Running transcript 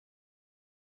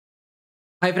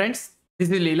Hi friends, this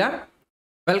is Leela.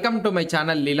 Welcome to my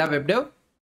channel Leela Web Dev.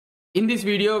 In this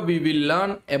video, we will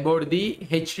learn about the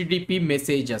HTTP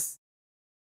messages.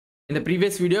 In the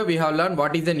previous video, we have learned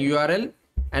what is an URL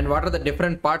and what are the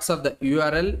different parts of the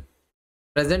URL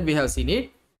present. We have seen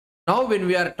it. Now, when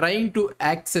we are trying to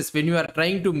access, when you are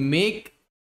trying to make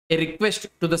a request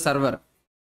to the server,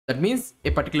 that means a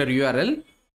particular URL.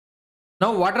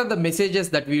 Now, what are the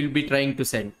messages that we will be trying to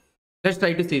send? Let's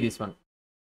try to see this one.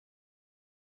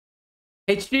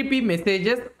 HTTP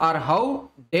messages are how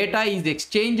data is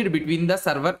exchanged between the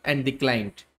server and the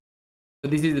client. So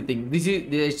this is the thing. This is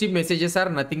the HTTP messages are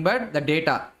nothing but the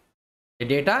data. The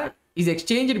data is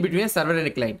exchanged between a server and a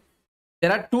client.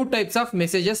 There are two types of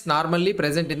messages normally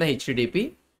present in the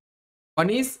HTTP.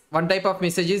 One type of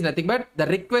message is nothing but the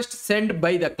request sent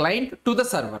by the client to the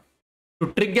server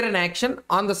to trigger an action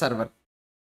on the server.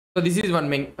 So this is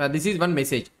one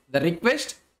message. The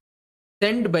request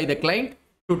sent by the client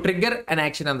to trigger an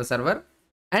action on the server,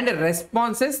 and a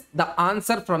response is the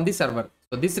answer from the server.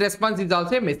 So this response is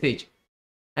also a message,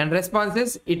 and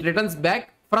responses it returns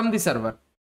back from the server.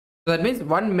 So that means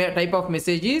one type of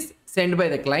message is sent by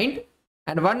the client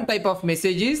and one type of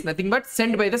message is nothing but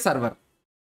sent by the server.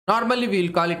 Normally we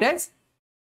will call it as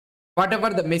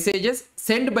whatever the messages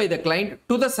sent by the client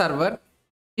to the server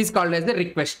is called as the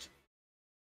request,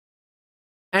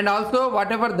 and also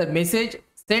whatever the message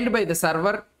sent by the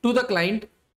server to the client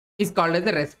is called as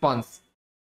a response.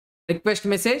 Request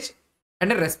message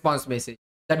and a response message.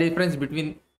 This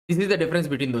is the difference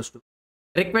between those two.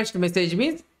 Request message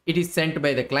means it is sent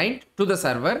by the client to the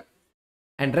server,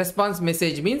 and response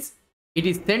message means it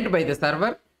is sent by the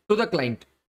server to the client.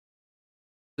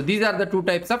 So these are the two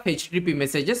types of HTTP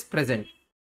messages present.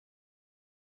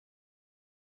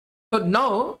 So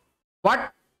now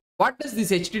what does this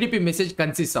HTTP message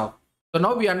consist of? So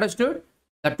now we understood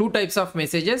the two types of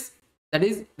messages, that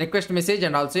is request message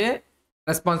and also a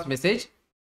response message.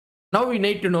 Now we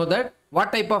need to know that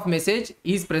what type of message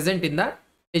is present in the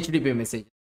HTTP message.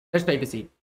 Let's try to see.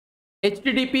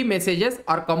 HTTP messages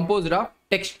are composed of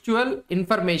textual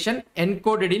information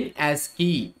encoded in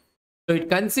ASCII. So it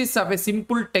consists of a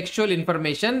simple textual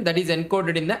information that is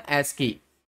encoded in the ASCII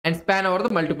and span over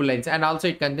the multiple lines, and also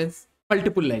it contains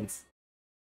multiple lines.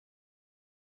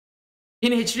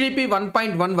 In HTTP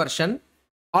 1.1 version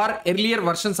or earlier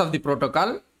versions of the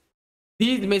protocol,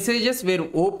 these messages were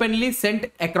openly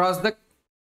sent across the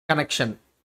connection.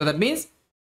 So that means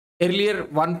earlier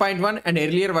 1.1 and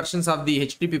earlier versions of the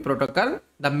HTTP protocol,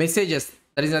 the messages,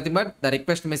 that is nothing but the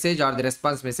request message or the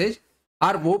response message,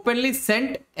 are openly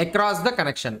sent across the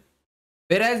connection.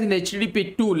 Whereas in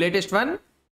HTTP 2, latest one,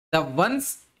 the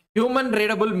once human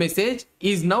readable message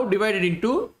is now divided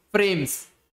into frames.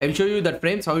 I will show you that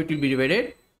frames, how it will be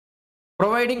divided,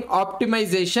 providing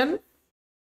optimization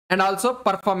and also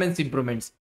performance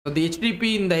improvements. So the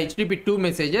HTTP in the HTTP 2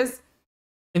 messages,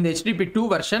 in the HTTP 2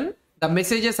 version, the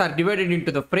messages are divided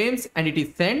into the frames and it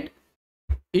is sent.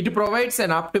 It provides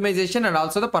an optimization and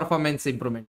also the performance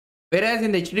improvement. Whereas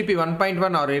in the HTTP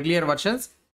 1.1 or earlier versions,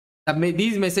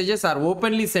 these messages are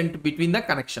openly sent between the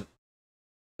connection.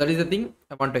 That is the thing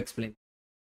I want to explain.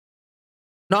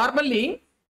 Normally,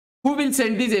 who will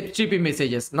send these HTTP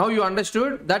messages? Now you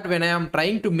understood that when I am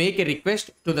trying to make a request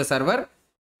to the server,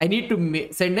 I need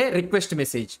to send a request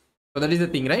message. So that is the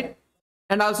thing, right?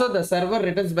 And also the server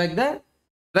returns back the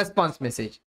response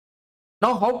message.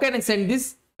 Now how can I send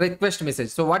this request message?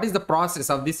 So what is the process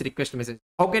of this request message?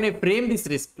 How can I frame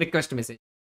this request message?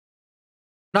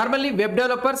 Normally web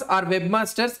developers or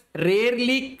webmasters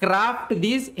rarely craft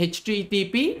these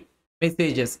HTTP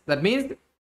messages. That means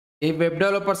if web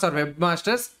developers or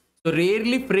webmasters so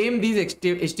rarely frame these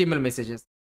HTML messages.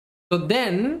 So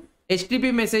then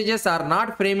HTTP messages are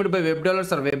not framed by web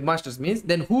developers or webmasters, means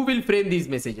then who will frame these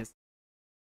messages?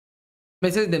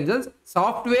 Messages themselves.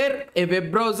 Software, a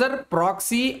web browser,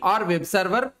 proxy or web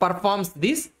server performs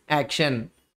this action.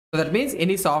 So that means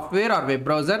any software or web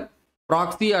browser,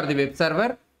 proxy or the web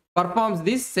server performs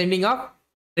this sending of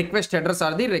request headers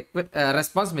or the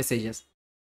response messages.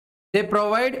 They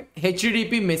provide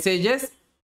HTTP messages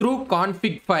through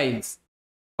config files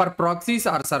for proxies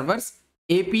or servers,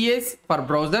 APIs for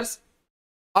browsers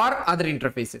or other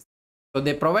interfaces. So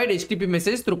they provide HTTP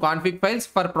messages through config files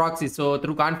for proxies. So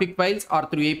through config files or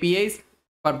through APIs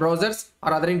for browsers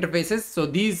or other interfaces. So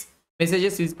these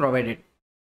messages is provided.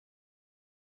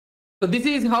 So this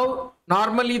is how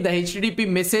normally the HTTP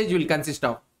message will consist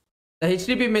of. The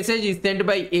HTTP message is sent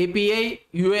by API,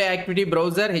 UI activity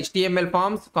browser, HTML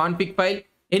forms, config file,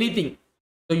 anything.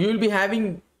 So you will be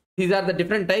having, these are the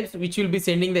different types which will be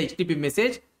sending the HTTP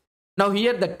message. Now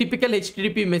here the typical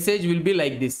HTTP message will be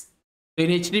like this. So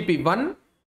in HTTP 1,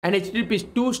 and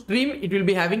HTTP2 stream, it will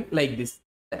be having like this,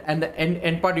 and the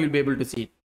end part you will be able to see it.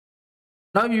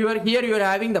 Now you are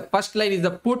having the first line is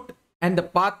the put and the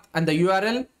path and the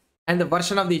URL and the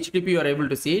version of the HTTP, you are able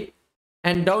to see it.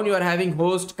 And down you are having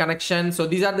host, connection. So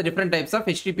these are the different types of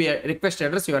HTTP request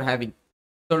address you are having.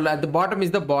 So at the bottom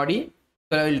is the body.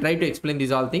 So I will try to explain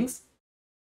these all things.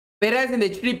 Whereas in the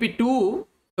HTTP2,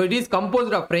 so it is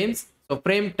composed of frames. So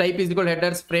frame type is equal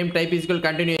headers, frame type is equal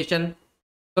continuation.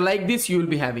 So like this you will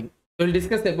be having. So we'll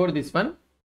discuss about this one.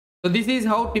 So this is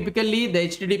how typically the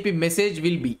HTTP message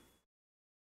will be.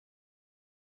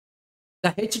 The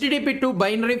HTTP2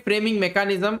 binary framing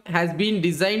mechanism has been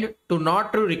designed to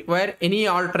not to require any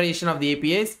alteration of the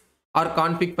APIs or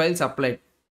config files applied.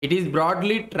 It is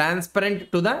broadly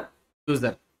transparent to the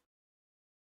user.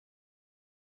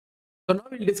 So now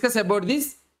we'll discuss about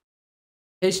this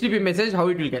HTTP message, how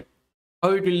it will get, how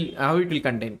it will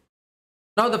contain.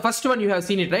 Now the first one you have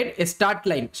seen it, right? A start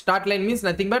line. Start line means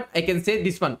nothing but I can say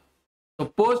this one. So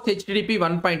post HTTP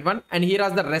 1.1, and here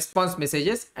are the response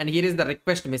messages, and here is the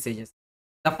request messages.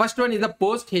 The first one is the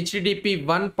post HTTP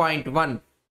 1.1,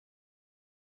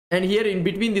 and here in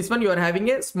between this one you are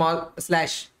having a small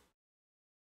slash.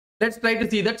 Let's try to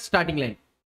see that starting line.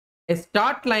 A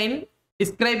start line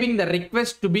describing the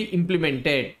request to be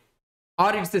implemented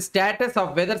or its status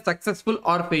of whether successful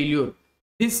or failure.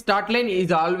 This start line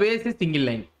is always a single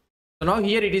line. So now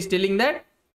here it is telling that,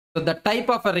 so the type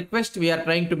of a request we are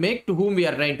trying to make, to whom we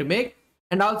are trying to make,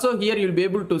 and also here you will be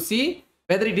able to see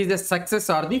whether it is a success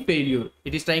or the failure.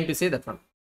 It is trying to say that one.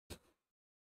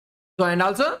 So and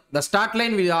also the start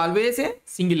line will always a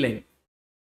single line.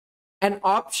 An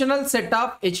optional set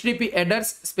of HTTP headers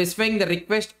specifying the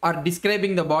request or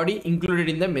describing the body included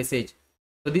in the message.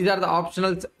 So these are the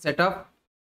optional set of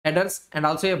headers and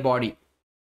also a body.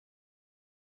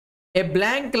 A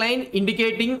blank line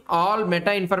indicating all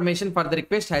meta information for the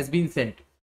request has been sent.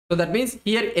 So that means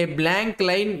here a blank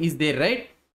line is there, right?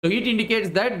 So it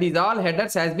indicates that these all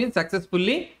headers has been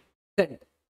successfully sent.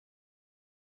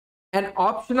 An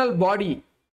optional body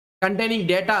containing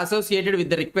data associated with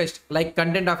the request, like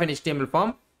content of an HTML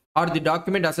form or the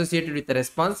document associated with the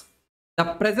response. The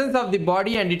presence of the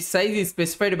body and its size is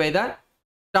specified by the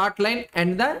start line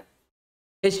and the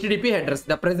HTTP headers.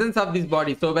 The presence of this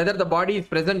body, so whether the body is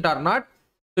present or not,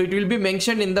 so it will be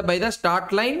mentioned in the by the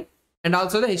start line and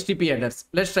also the HTTP headers.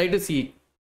 Let's try to see it.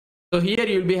 So here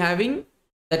you will be having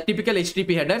the typical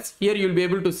HTTP headers. Here you will be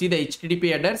able to see the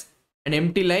HTTP headers, an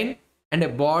empty line and a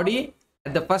body.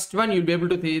 At the first one you will be able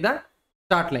to see the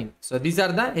start line. So these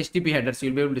are the HTTP headers. You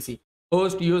will be able to see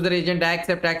host, user agent,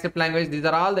 accept language. These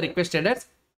are all the request headers,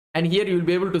 and here you will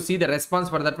be able to see the response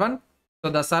for that one.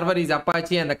 So the server is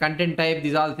Apache and the content type,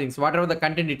 these all things, whatever the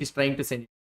content it is trying to send.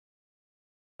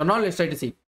 So now let's try to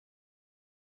see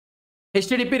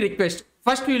HTTP request.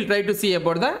 First we will try to see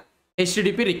about the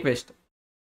HTTP request.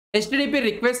 HTTP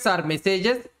requests are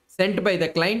messages sent by the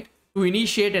client to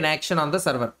initiate an action on the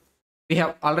server. We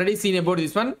have already seen about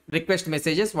this one, request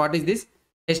messages. What is this?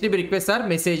 HTTP requests are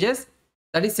messages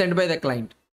that is sent by the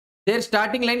client. Their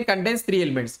starting line contains 3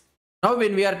 elements. Now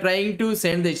when we are trying to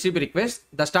send the HTTP request,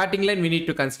 the starting line we need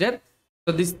to consider.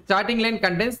 So this starting line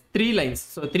contains 3 lines.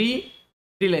 So three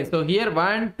lines. So here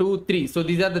 1, 2, 3. So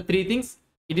these are the 3 things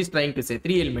it is trying to say,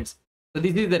 3 elements. So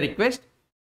this is the request.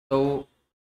 So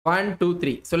 1, 2,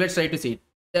 3. So let's try to see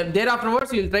it. There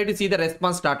afterwards we will try to see the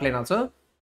response start line also.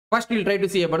 First we will try to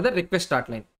see about the request start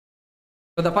line.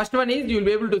 So the first one is, you will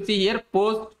be able to see here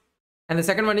post, and the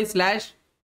second one is slash,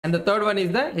 and the third one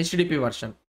is the HTTP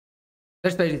version.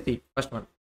 Let's try to see first one.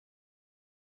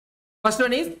 First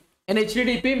one is an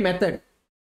HTTP method,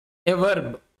 a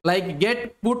verb like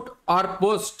get, put or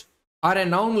post, or a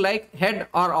noun like head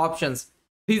or options.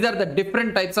 These are the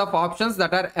different types of options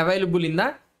that are available in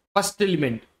the first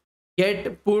element.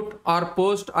 Get, put or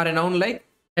post, or a noun like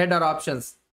head or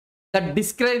options that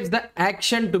describes the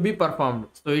action to be performed.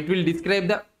 So it will describe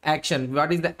the action.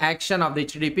 What is the action of the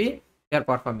HTTP they are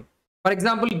performing? For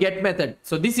example, get method.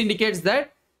 So this indicates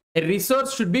that a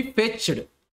resource should be fetched.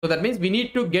 So that means we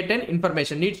need to get an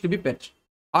information, needs to be fetched.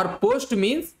 Or post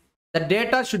means the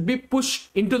data should be pushed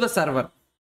into the server,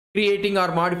 creating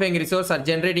or modifying a resource or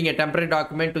generating a temporary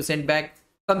document to send back,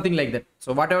 something like that.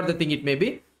 So whatever the thing it may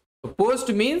be. So post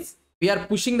means we are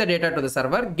pushing the data to the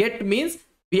server. Get means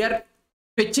we are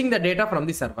fetching the data from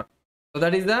the server. So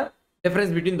that is the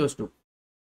difference between those two.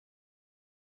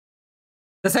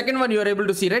 The second one you are able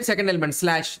to see, right? Second element,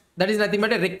 slash, that is nothing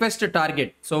but a request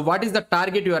target. So what is the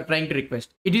target you are trying to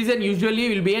request? It is an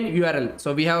usually will be an URL.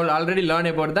 So we have already learned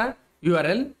about the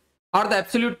URL or the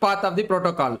absolute path of the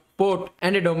protocol, port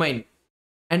and a domain.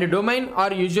 And a domain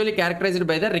are usually characterized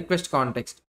by the request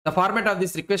context. The format of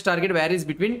this request target varies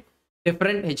between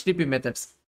different HTTP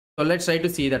methods. So let's try to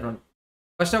see that one.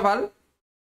 First of all,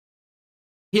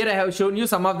 here I have shown you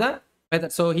some of the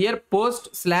methods. So here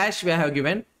post slash we have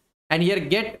given, and here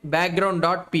get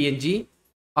background.png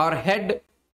or head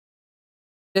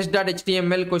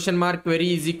test.html question mark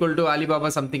query is equal to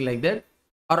Alibaba, something like that,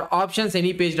 or options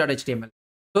any page.html.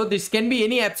 So this can be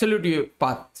any absolute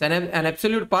path. So an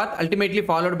absolute path ultimately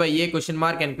followed by a question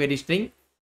mark and query string.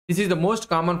 This is the most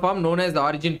common form known as the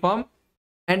origin form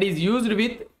and is used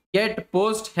with get,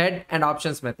 post, head and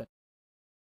options method.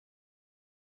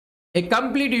 A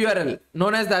complete URL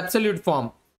known as the absolute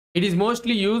form. It is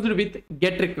mostly used with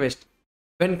get request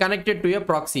when connected to a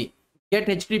proxy. Get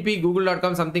HTTP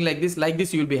google.com, something like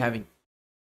this you will be having.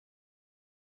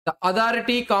 The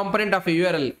authority component of a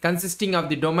URL consisting of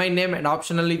the domain name and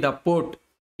optionally the port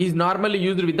is normally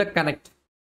used with the connect.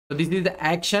 So this is the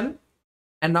action,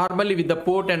 and normally with the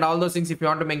port and all those things, if you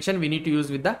want to mention, we need to use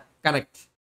with the connect.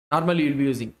 Normally you will be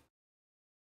using.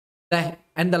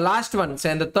 And the last one, so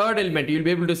and the third element you will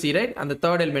be able to see, right? And the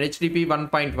third element HTTP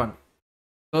 1.1.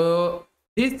 So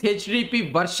this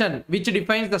HTTP version which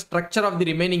defines the structure of the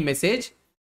remaining message,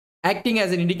 acting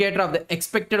as an indicator of the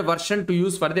expected version to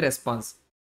use for the response.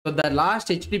 So the last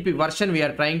HTTP version we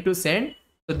are trying to send.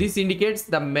 So this indicates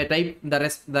the type,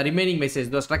 the remaining message,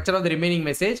 the structure of the remaining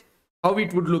message, how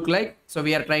it would look like. So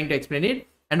we are trying to explain it,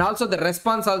 and also the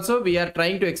response also we are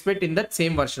trying to expect in that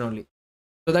same version only.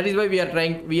 So that is why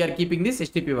we are keeping this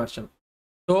HTTP version.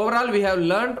 So overall we have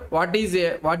learned what is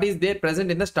there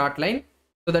present in the start line.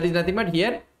 So that is nothing but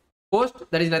here post,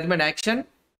 that is nothing but action,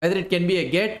 whether it can be a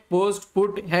get, post,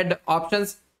 put, head,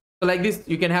 options. So like this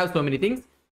you can have so many things.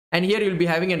 And here you will be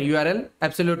having an URL,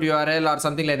 absolute URL or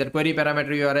something like that, query parameter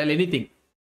URL, anything.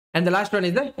 And the last one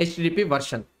is the HTTP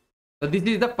version. So this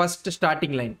is the first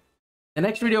starting line. The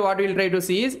next video what we will try to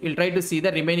see is, we'll try to see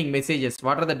the remaining messages.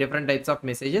 What are the different types of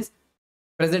messages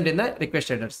present in the request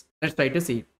headers? Let's try to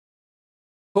see it.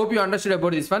 Hope you understood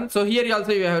about this one. So here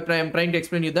also I am trying to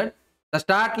explain you that the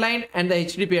start line and the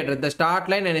HTTP address, the start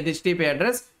line and the HTTP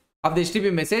address of the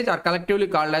HTTP message are collectively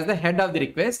called as the head of the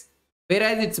request,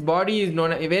 whereas its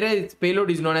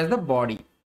payload is known as the body.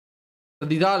 So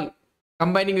these all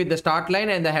combining with the start line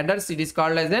and the headers, it is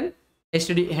called as an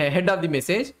head of the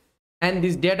message, and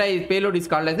this payload is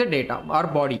called as the data or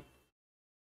body.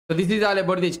 So this is all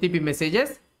about the HTTP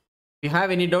messages. If you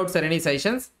have any doubts or any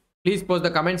suggestions, please post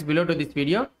the comments below to this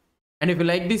video. And if you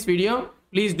like this video,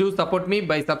 please do support me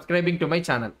by subscribing to my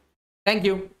channel. Thank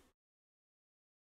you.